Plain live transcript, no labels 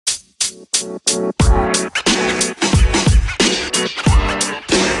Hi,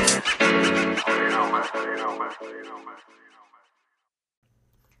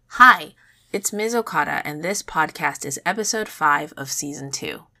 it's Ms. Okada, and this podcast is episode 5 of season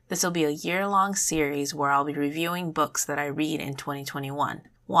 2. This will be a year-long series where I'll be reviewing books that I read in 2021.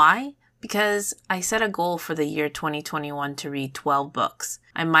 Why? Because I set a goal for the year 2021 to read 12 books.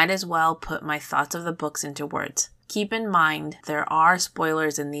 I might as well put my thoughts of the books into words. Keep in mind, there are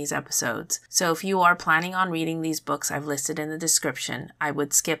spoilers in these episodes, so if you are planning on reading these books I've listed in the description, I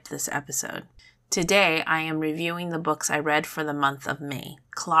would skip this episode. Today, I am reviewing the books I read for the month of May.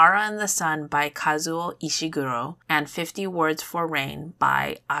 Clara and the Sun by Kazuo Ishiguro and 50 Words for Rain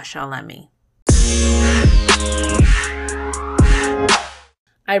by Asha Lemme.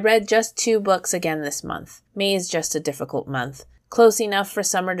 I read just 2 books again this month. May is just a difficult month. Close enough for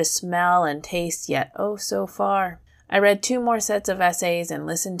summer to smell and taste, yet oh so far. I read 2 more sets of essays and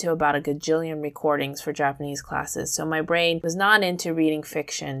listened to about a gajillion recordings for Japanese classes, so my brain was not into reading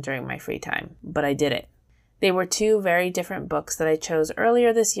fiction during my free time, but I did it. They were 2 very different books that I chose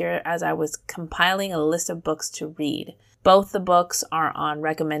earlier this year as I was compiling a list of books to read. Both the books are on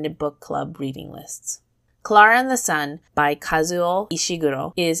recommended book club reading lists. Clara and the Sun by Kazuo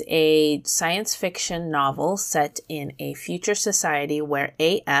Ishiguro is a science fiction novel set in a future society where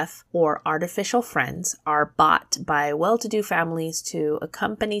AF, or artificial friends, are bought by well-to-do families to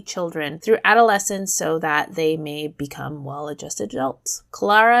accompany children through adolescence so that they may become well-adjusted adults.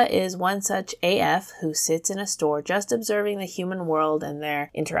 Clara is one such AF who sits in a store just observing the human world and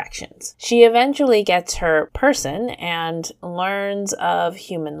their interactions. She eventually gets her person and learns of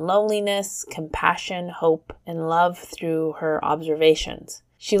human loneliness, compassion, hope, and love through her observations.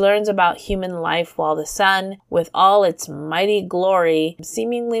 She learns about human life while the sun, with all its mighty glory,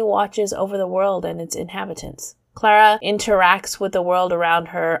 seemingly watches over the world and its inhabitants. Clara interacts with the world around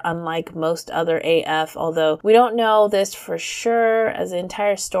her unlike most other AF, although we don't know this for sure as the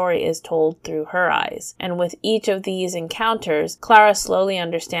entire story is told through her eyes. And with each of these encounters, Clara slowly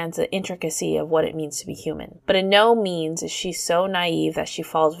understands the intricacy of what it means to be human. But in no means is she so naive that she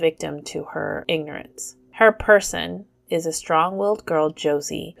falls victim to her ignorance. Her person is a strong-willed girl,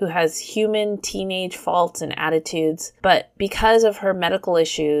 Josie, who has human teenage faults and attitudes, but because of her medical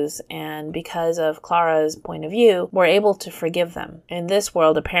issues and because of Clara's point of view, we're able to forgive them. In this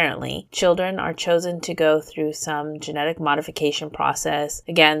world, apparently, children are chosen to go through some genetic modification process.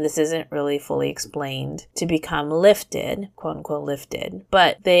 Again, this isn't really fully explained, to become lifted, quote-unquote lifted,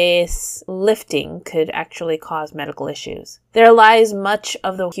 but this lifting could actually cause medical issues. There lies much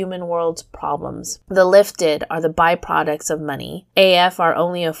of the human world's problems. The lifted are the byproducts of money. AF are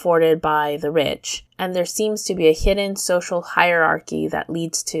only afforded by the rich, and there seems to be a hidden social hierarchy that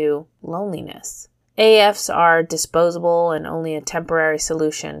leads to loneliness. AFs are disposable and only a temporary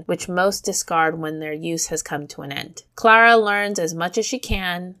solution, which most discard when their use has come to an end. Clara learns as much as she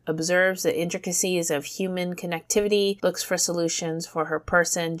can, observes the intricacies of human connectivity, looks for solutions for her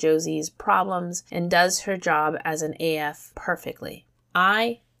person, Josie's problems, and does her job as an AF perfectly.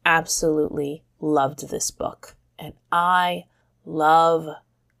 I absolutely loved this book, and I love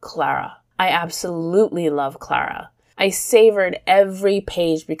Clara. I absolutely love Clara. I savored every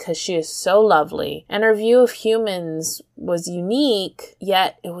page because she is so lovely, and her view of humans was unique,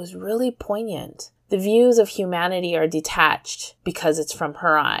 yet it was really poignant. The views of humanity are detached because it's from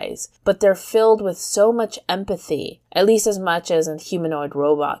her eyes, but they're filled with so much empathy, at least as much as a humanoid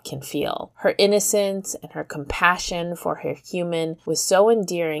robot can feel. Her innocence and her compassion for her human was so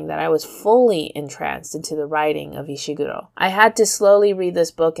endearing that I was fully entranced into the writing of Ishiguro. I had to slowly read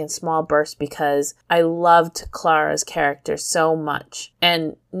this book in small bursts because I loved Clara's character so much.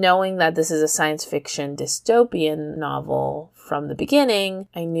 And knowing that this is a science fiction dystopian novel from the beginning,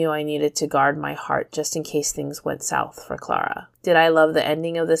 I knew I needed to guard my heart just in case things went south for Clara. Did I love the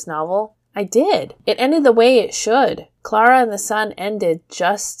ending of this novel? I did. It ended the way it should. Clara and the Sun ended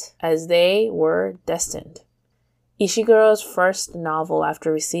just as they were destined. Ishiguro's first novel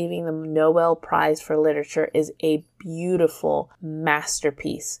after receiving the Nobel Prize for Literature is a beautiful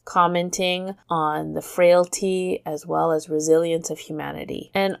masterpiece, commenting on the frailty as well as resilience of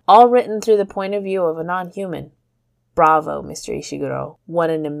humanity, and all written through the point of view of a non-human. Bravo, Mr. Ishiguro. What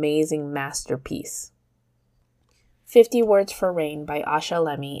an amazing masterpiece. 50 Words for Rain by Asha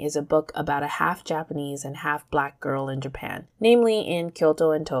Lemme is a book about a half-Japanese and half-black girl in Japan, namely in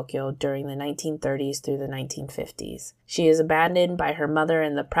Kyoto and Tokyo during the 1930s through the 1950s. She is abandoned by her mother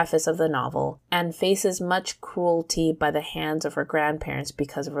in the preface of the novel and faces much cruelty by the hands of her grandparents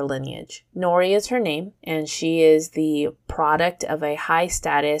because of her lineage. Nori is her name, and she is the product of a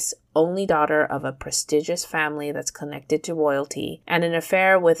high-status only daughter of a prestigious family that's connected to royalty, and an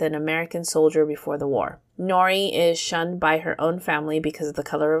affair with an American soldier before the war. Nori is shunned by her own family because of the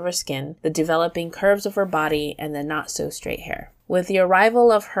color of her skin, the developing curves of her body, and the not-so-straight hair. With the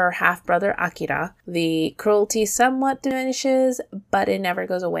arrival of her half-brother Akira, the cruelty somewhat diminishes, but it never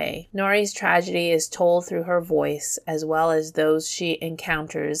goes away. Nori's tragedy is told through her voice, as well as those she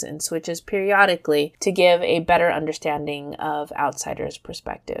encounters, and switches periodically to give a better understanding of outsiders'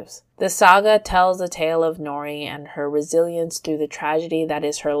 perspectives. The saga tells the tale of Nori and her resilience through the tragedy that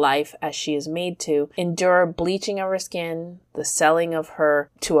is her life, as she is made to endure bleaching of her skin, the selling of her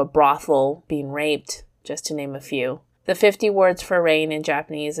to a brothel, being raped, just to name a few. The 50 words for rain in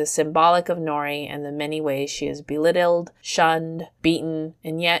Japanese is symbolic of Nori and the many ways she is belittled, shunned, beaten,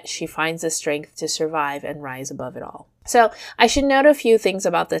 and yet she finds the strength to survive and rise above it all. So I should note a few things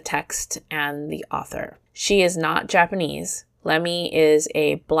about the text and the author. She is not Japanese. Lemmy is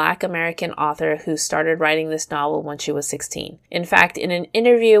a Black American author who started writing this novel when she was 16. In fact, in an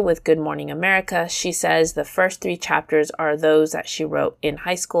interview with Good Morning America, she says the first 3 chapters are those that she wrote in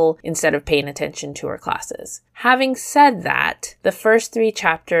high school instead of paying attention to her classes. Having said that, the first 3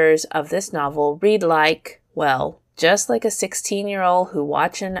 chapters of this novel read like, well, just like a 16-year-old who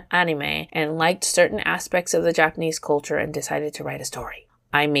watched an anime and liked certain aspects of the Japanese culture and decided to write a story.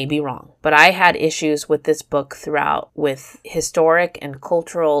 I may be wrong, but I had issues with this book throughout with historic and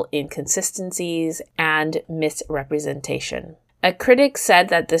cultural inconsistencies and misrepresentation. A critic said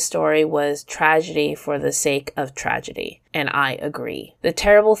that this story was tragedy for the sake of tragedy, and I agree. The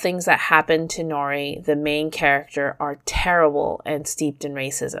terrible things that happened to Nori, the main character, are terrible and steeped in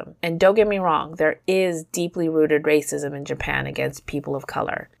racism. And don't get me wrong, there is deeply rooted racism in Japan against people of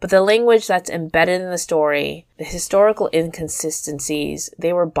color. But the language that's embedded in the story, the historical inconsistencies,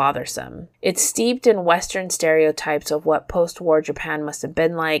 they were bothersome. It's steeped in Western stereotypes of what post-war Japan must have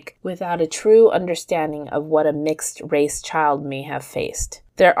been like, without a true understanding of what a mixed-race child may have faced.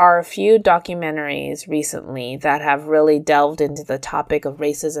 There are a few documentaries recently that have really delved into the topic of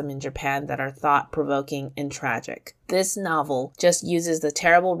racism in Japan that are thought-provoking and tragic. This novel just uses the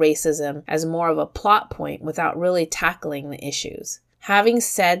terrible racism as more of a plot point without really tackling the issues. Having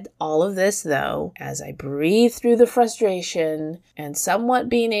said all of this, though, as I breathe through the frustration and somewhat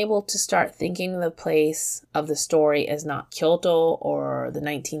being able to start thinking the place of the story as not Kyoto or the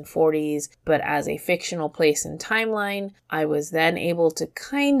 1940s, but as a fictional place and timeline, I was then able to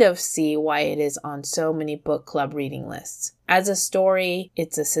kind of see why it is on so many book club reading lists. As a story,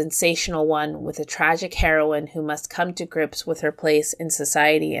 it's a sensational one with a tragic heroine who must come to grips with her place in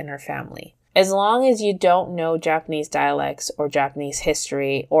society and her family. As long as you don't know Japanese dialects or Japanese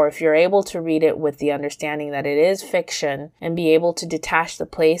history, or if you're able to read it with the understanding that it is fiction and be able to detach the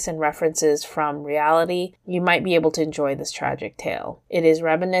place and references from reality, you might be able to enjoy this tragic tale. It is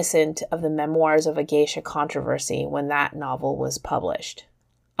reminiscent of the Memoirs of a Geisha controversy when that novel was published.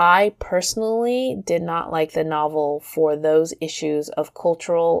 I personally did not like the novel for those issues of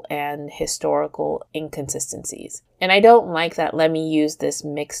cultural and historical inconsistencies. And I don't like that Lemmy used this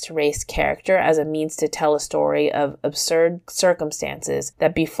mixed race character as a means to tell a story of absurd circumstances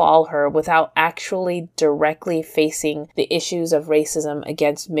that befall her without actually directly facing the issues of racism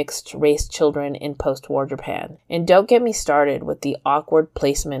against mixed race children in post-war Japan. And don't get me started with the awkward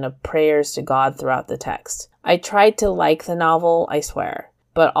placement of prayers to God throughout the text. I tried to like the novel, I swear.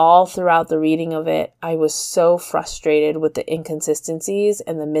 But all throughout the reading of it, I was so frustrated with the inconsistencies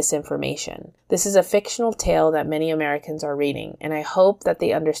and the misinformation. This is a fictional tale that many Americans are reading, and I hope that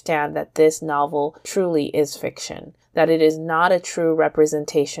they understand that this novel truly is fiction, that it is not a true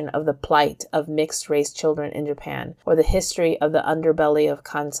representation of the plight of mixed-race children in Japan, or the history of the underbelly of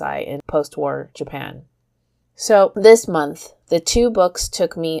Kansai in post-war Japan. So this month, the 2 books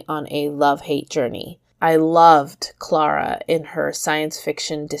took me on a love-hate journey. I loved Clara in her science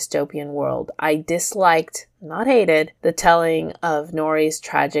fiction dystopian world. I disliked, not hated, the telling of Nori's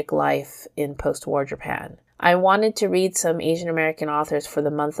tragic life in post-war Japan. I wanted to read some Asian American authors for the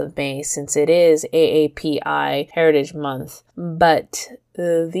month of May since it is AAPI Heritage Month, but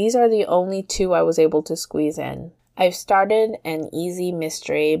these are the only 2 I was able to squeeze in. I've started An Easy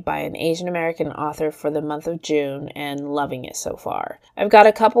Mystery by an Asian American author for the month of June and loving it so far. I've got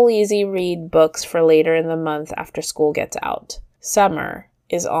a couple easy read books for later in the month after school gets out. Summer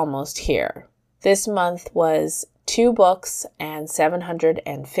is almost here. This month was 2 books and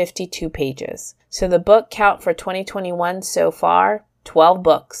 752 pages. So the book count for 2021 so far, 12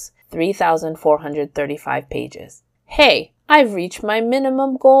 books, 3,435 pages. Hey, I've reached my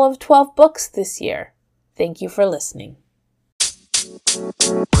minimum goal of 12 books this year. Thank you for listening.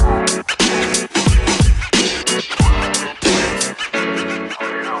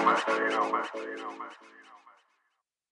 You know, man.